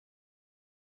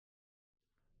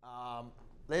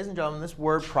Ladies and gentlemen, this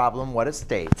word problem, what it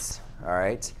states, all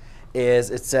right,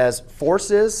 is it says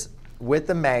forces with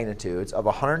the magnitudes of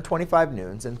 125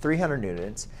 newtons and 300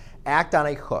 newtons act on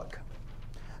a hook.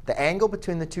 The angle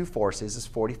between the two forces is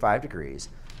 45 degrees.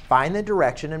 Find the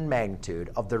direction and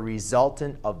magnitude of the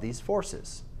resultant of these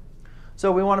forces.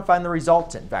 So we want to find the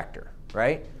resultant vector,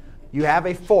 right? You have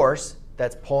a force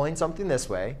that's pulling something this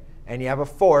way, and you have a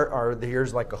force, or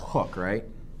here's like a hook, right?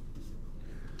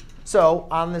 So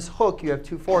on this hook, you have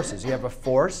two forces. You have a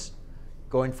force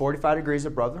going 45 degrees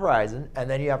above the horizon, and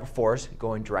then you have a force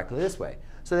going directly this way.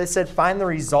 So they said find the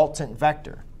resultant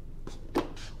vector.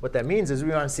 What that means is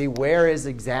we want to see where is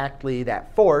exactly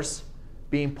that force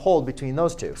being pulled between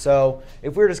those two. So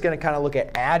if we're just going to kind of look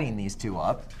at adding these two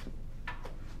up,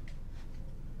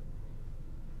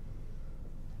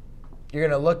 you're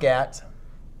going to look at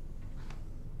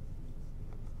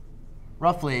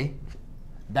roughly,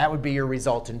 that would be your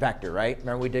resultant vector, right?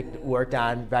 Remember we worked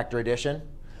on vector addition?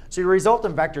 So your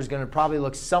resultant vector is going to probably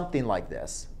look something like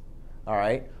this, all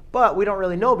right? But we don't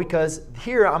really know because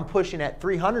here I'm pushing at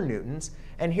 300 newtons,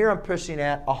 and here I'm pushing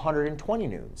at 120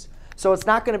 newtons. So it's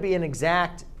not going to be an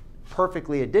exact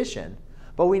perfectly addition,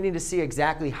 but we need to see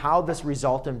exactly how this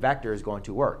resultant vector is going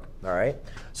to work, all right?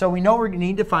 So we know we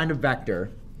need to find a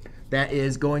vector that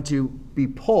is going to be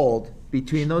pulled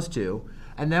between those two.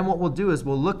 And then what we'll do is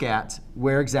we'll look at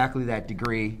where exactly that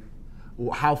degree,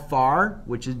 how far,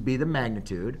 which would be the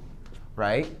magnitude,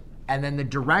 right? And then the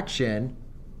direction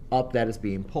up that is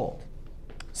being pulled.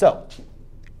 So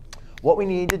what we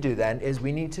need to do then is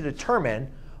we need to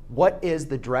determine what is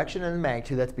the direction and the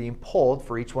magnitude that's being pulled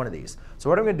for each one of these. So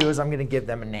what I'm going to do is I'm going to give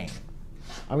them a name.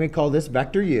 I'm going to call this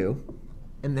vector u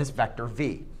and this vector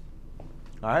v.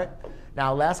 All right?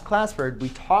 Now last class we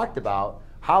talked about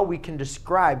how we can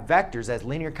describe vectors as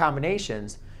linear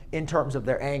combinations in terms of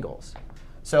their angles.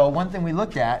 So one thing we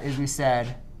looked at is we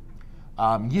said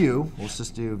u, let's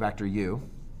just do vector u,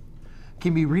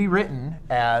 can be rewritten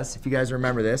as, if you guys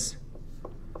remember this,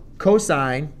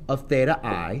 cosine of theta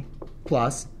I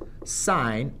plus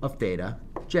sine of theta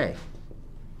j.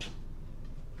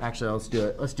 Actually, let's do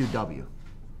it. Let's do w.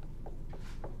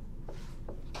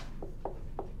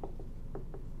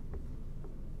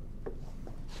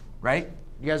 Right?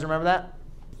 You guys remember that?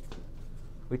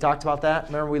 We talked about that.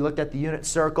 Remember we looked at the unit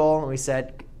circle and we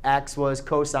said x was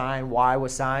cosine, y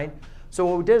was sine. So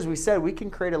what we did is we said we can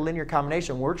create a linear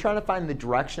combination. We're trying to find the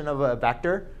direction of a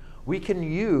vector. We can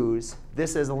use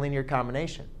this as a linear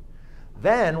combination.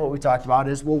 Then what we talked about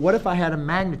is, well, what if I had a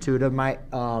magnitude of my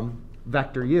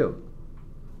vector u?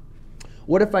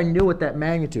 What if I knew what that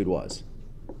magnitude was?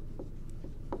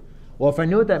 Well, if I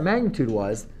knew what that magnitude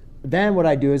was, then what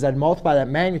I'd do is I'd multiply that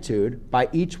magnitude by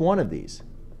each one of these.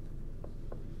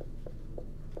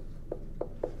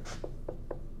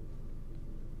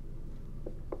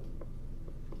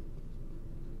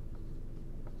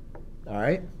 All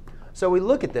right? So we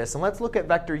look at this, and let's look at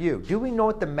vector u. Do we know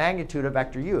what the magnitude of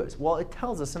vector u is? Well, it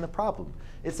tells us in the problem.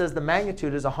 It says the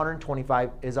magnitude is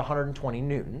 120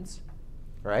 newtons,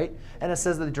 right? And it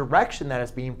says the direction that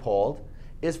it's being pulled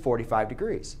is 45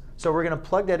 degrees. So we're going to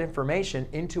plug that information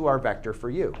into our vector for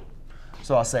u.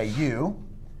 So I'll say u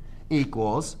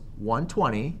equals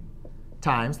 120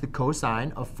 times the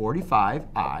cosine of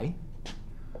 45i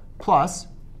plus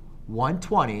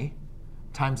 120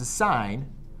 times the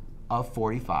sine of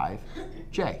 45j.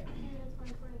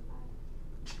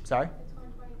 Sorry? It's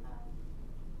 125.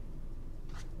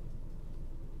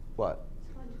 What?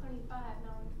 It's 125,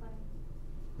 not 120.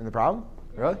 In the problem?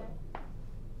 Really? Yeah.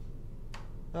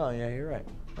 Oh, yeah, you're right.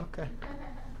 OK.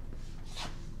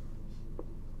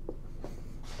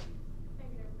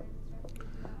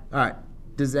 All right.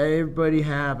 Does everybody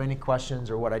have any questions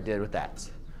or what I did with that?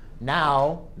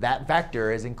 Now, that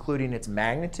vector is including its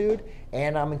magnitude,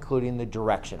 and I'm including the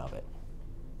direction of it.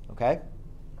 OK?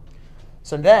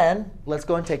 So then, let's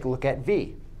go and take a look at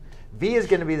v. v is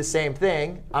going to be the same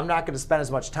thing. I'm not going to spend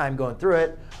as much time going through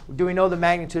it. Do we know the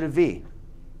magnitude of v?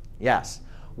 Yes.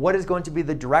 What is going to be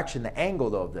the direction, the angle,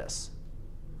 though, of this?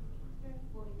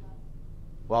 45.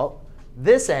 Well,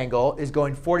 this angle is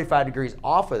going 45 degrees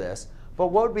off of this. But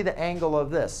what would be the angle of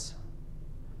this?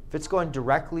 If it's going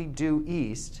directly due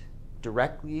east,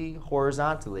 directly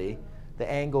horizontally, the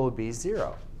angle would be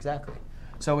 0. Exactly.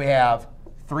 So we have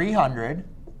 300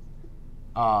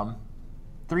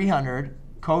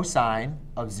 cosine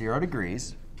of 0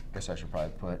 degrees. I guess I should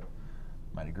probably put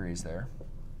my degrees there.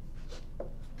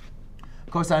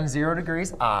 Cosine 0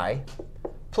 degrees I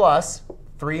plus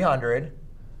 300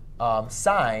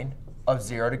 sine of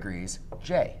 0 degrees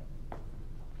j.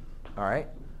 All right?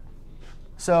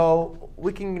 So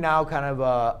we can now kind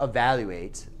of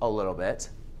evaluate a little bit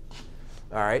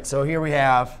All right, so here we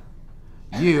have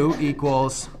u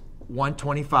equals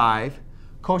 125.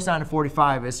 Cosine of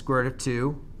 45 is square root of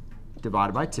 2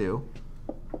 divided by 2,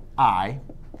 I,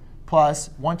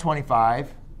 plus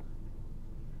 125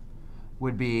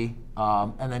 would be,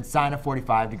 and then sine of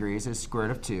 45 degrees is square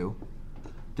root of 2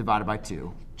 divided by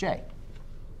 2, j.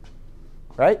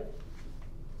 Right?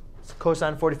 So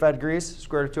cosine of 45 degrees,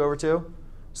 square root of 2 over 2.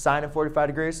 Sine of 45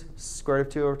 degrees, square root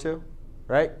of 2 over 2.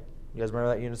 Right? You guys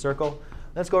remember that unit circle?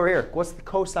 Let's go over here. What's the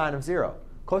cosine of 0?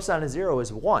 Cosine of 0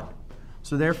 is 1.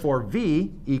 So therefore,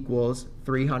 v equals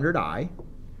 300i.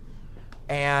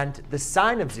 And the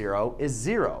sine of 0 is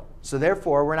 0. So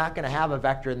therefore, we're not going to have a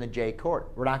vector in the j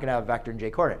coordinate. We're not going to have a vector in j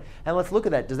coordinate. And let's look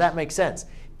at that. Does that make sense?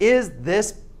 Is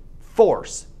this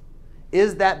force,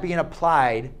 is that being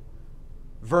applied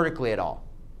vertically at all?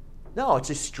 No, it's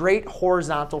a straight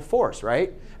horizontal force,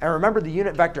 right? And remember, the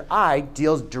unit vector I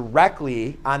deals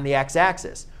directly on the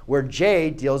x-axis, where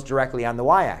j deals directly on the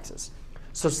y-axis.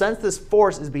 So since this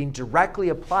force is being directly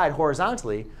applied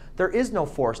horizontally, there is no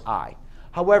force I.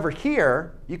 However,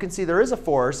 here, you can see there is a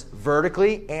force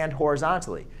vertically and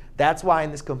horizontally. That's why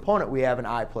in this component we have an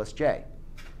I plus j.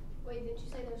 Wait, didn't you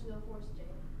say there's no force, J?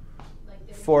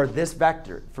 Like For this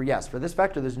vector, for this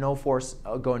vector, there's no force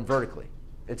going vertically.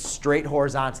 It's straight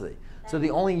horizontally. So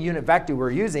the only unit vector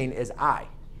we're using is I.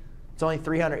 It's only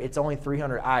 300. It's only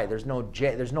 300i. There's no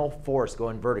j. There's no force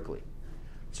going vertically.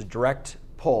 It's a direct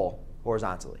pull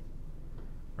horizontally,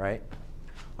 right?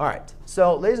 All right.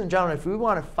 So, ladies and gentlemen, if we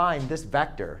want to find this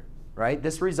vector, right,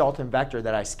 this resultant vector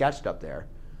that I sketched up there,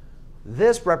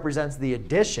 this represents the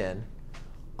addition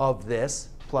of this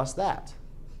plus that,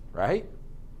 right?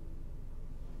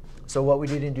 So what we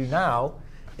need to do now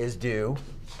is do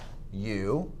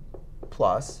u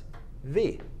plus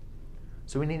v.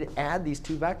 So we need to add these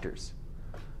two vectors.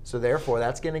 So therefore,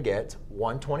 that's going to get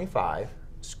 125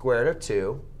 square root of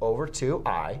 2 over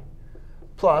 2i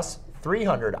plus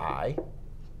 300i,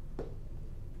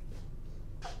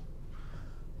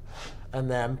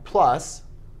 and then plus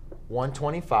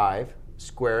 125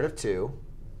 square root of 2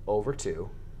 over 2j.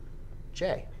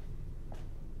 Sorry.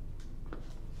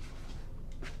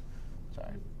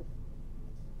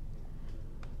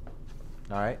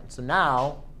 All right, so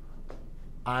now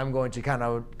I'm going to kind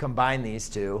of combine these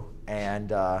two and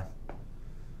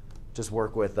just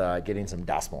work with getting some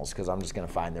decimals, because I'm just going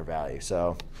to find their value.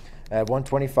 So I have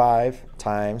 125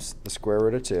 times the square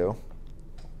root of 2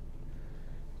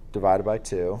 divided by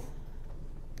 2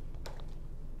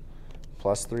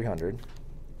 plus 300.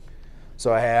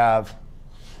 So I have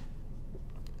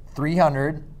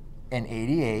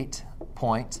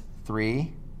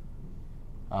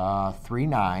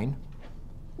 388.339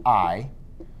 I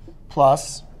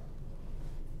plus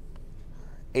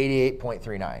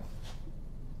 88.39.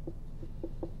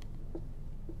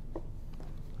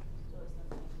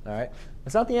 All right,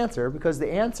 that's not the answer, because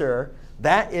the answer,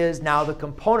 that is now the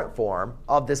component form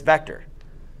of this vector.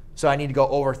 So I need to go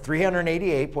over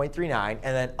 388.39 and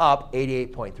then up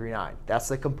 88.39. That's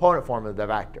the component form of the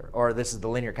vector, or this is the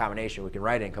linear combination. We can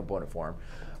write it in component form.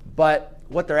 But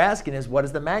what they're asking is, what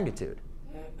is the magnitude,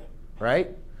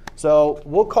 right? So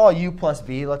we'll call u plus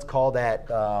v. Let's call that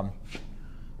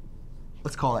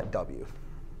w.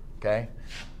 Okay.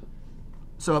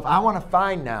 So if I want to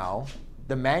find now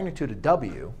the magnitude of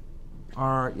w,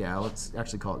 or yeah, let's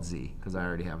actually call it z, because I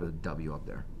already have a w up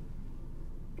there.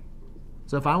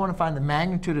 So if I want to find the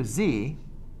magnitude of z,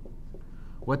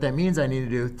 what that means, I need to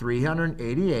do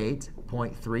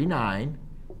 388.39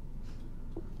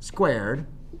 squared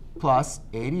plus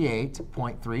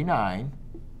 88.39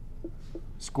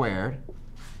 squared,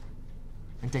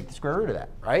 and take the square root of that,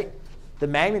 right? The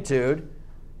magnitude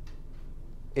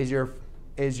is your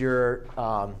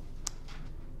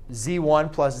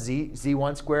z1 plus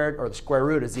z1 squared, or the square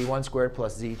root of z1 squared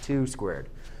plus z2 squared.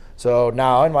 So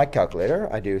now in my calculator,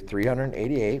 I do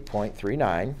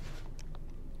 388.39,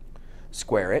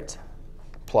 square it,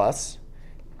 plus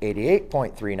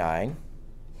 88.39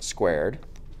 squared.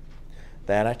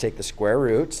 Then I take the square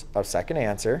root of second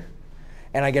answer,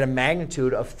 and I get a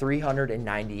magnitude of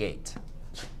 398.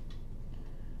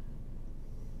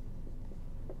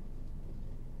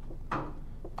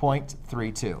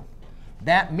 .32.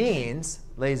 That means,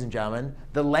 ladies and gentlemen,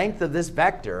 the length of this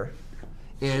vector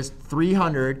is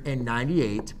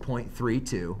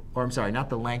 398.32, or I'm sorry, not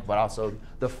the length, but also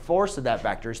the force of that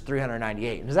vector is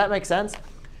 398. Does that make sense?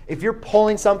 If you're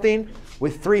pulling something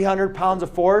with 300 pounds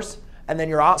of force, and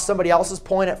then somebody else is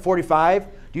pulling at 45,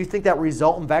 do you think that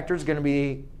resultant vector is going to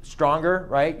be stronger,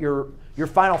 right? Your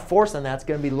final force on that is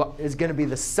going to be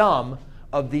the sum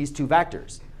of these two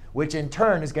vectors, which in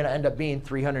turn is going to end up being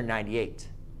 398.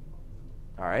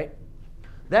 All right?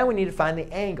 Then we need to find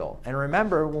the angle. And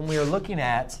remember, when we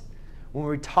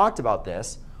talked about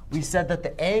this, we said that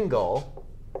the angle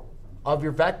of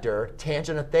your vector,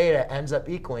 tangent of theta, ends up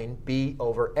equaling b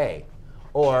over a.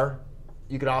 Or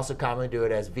you could also commonly do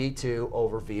it as v2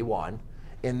 over v1.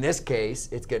 In this case,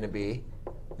 it's going to be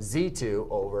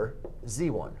z2 over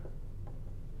z1.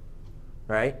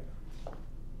 Right?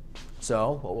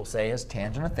 So what we'll say is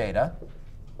tangent of theta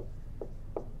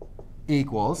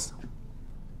equals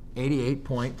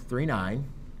 88.39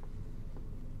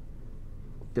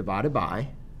 divided by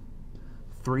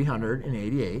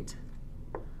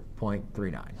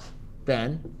 388.39.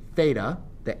 Then theta,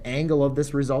 the angle of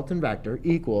this resultant vector,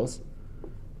 equals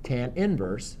tan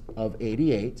inverse of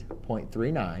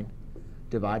 88.39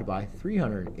 divided by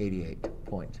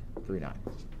 388.39.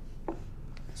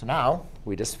 So now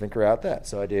we just figure out that.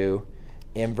 So I do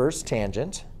inverse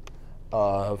tangent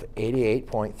of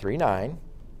 88.39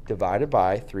 divided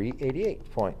by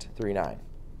 388.39.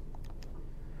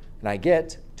 And I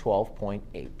get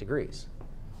 12.8 degrees.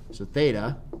 So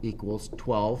theta equals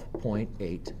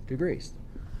 12.8 degrees.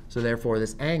 So therefore,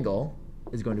 this angle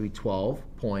is going to be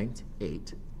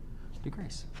 12.8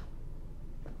 degrees.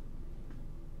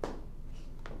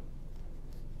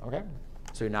 Okay?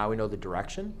 So now we know the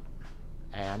direction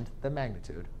and the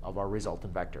magnitude of our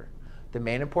resultant vector. The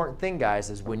main important thing, guys,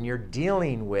 is when you're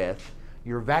dealing with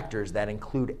your vectors that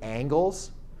include angles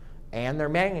and their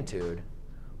magnitude,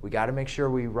 we got to make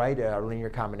sure we write a linear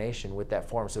combination with that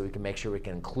form so we can make sure we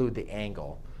can include the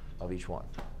angle of each one.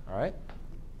 All right?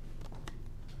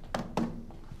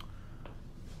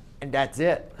 And that's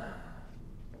it.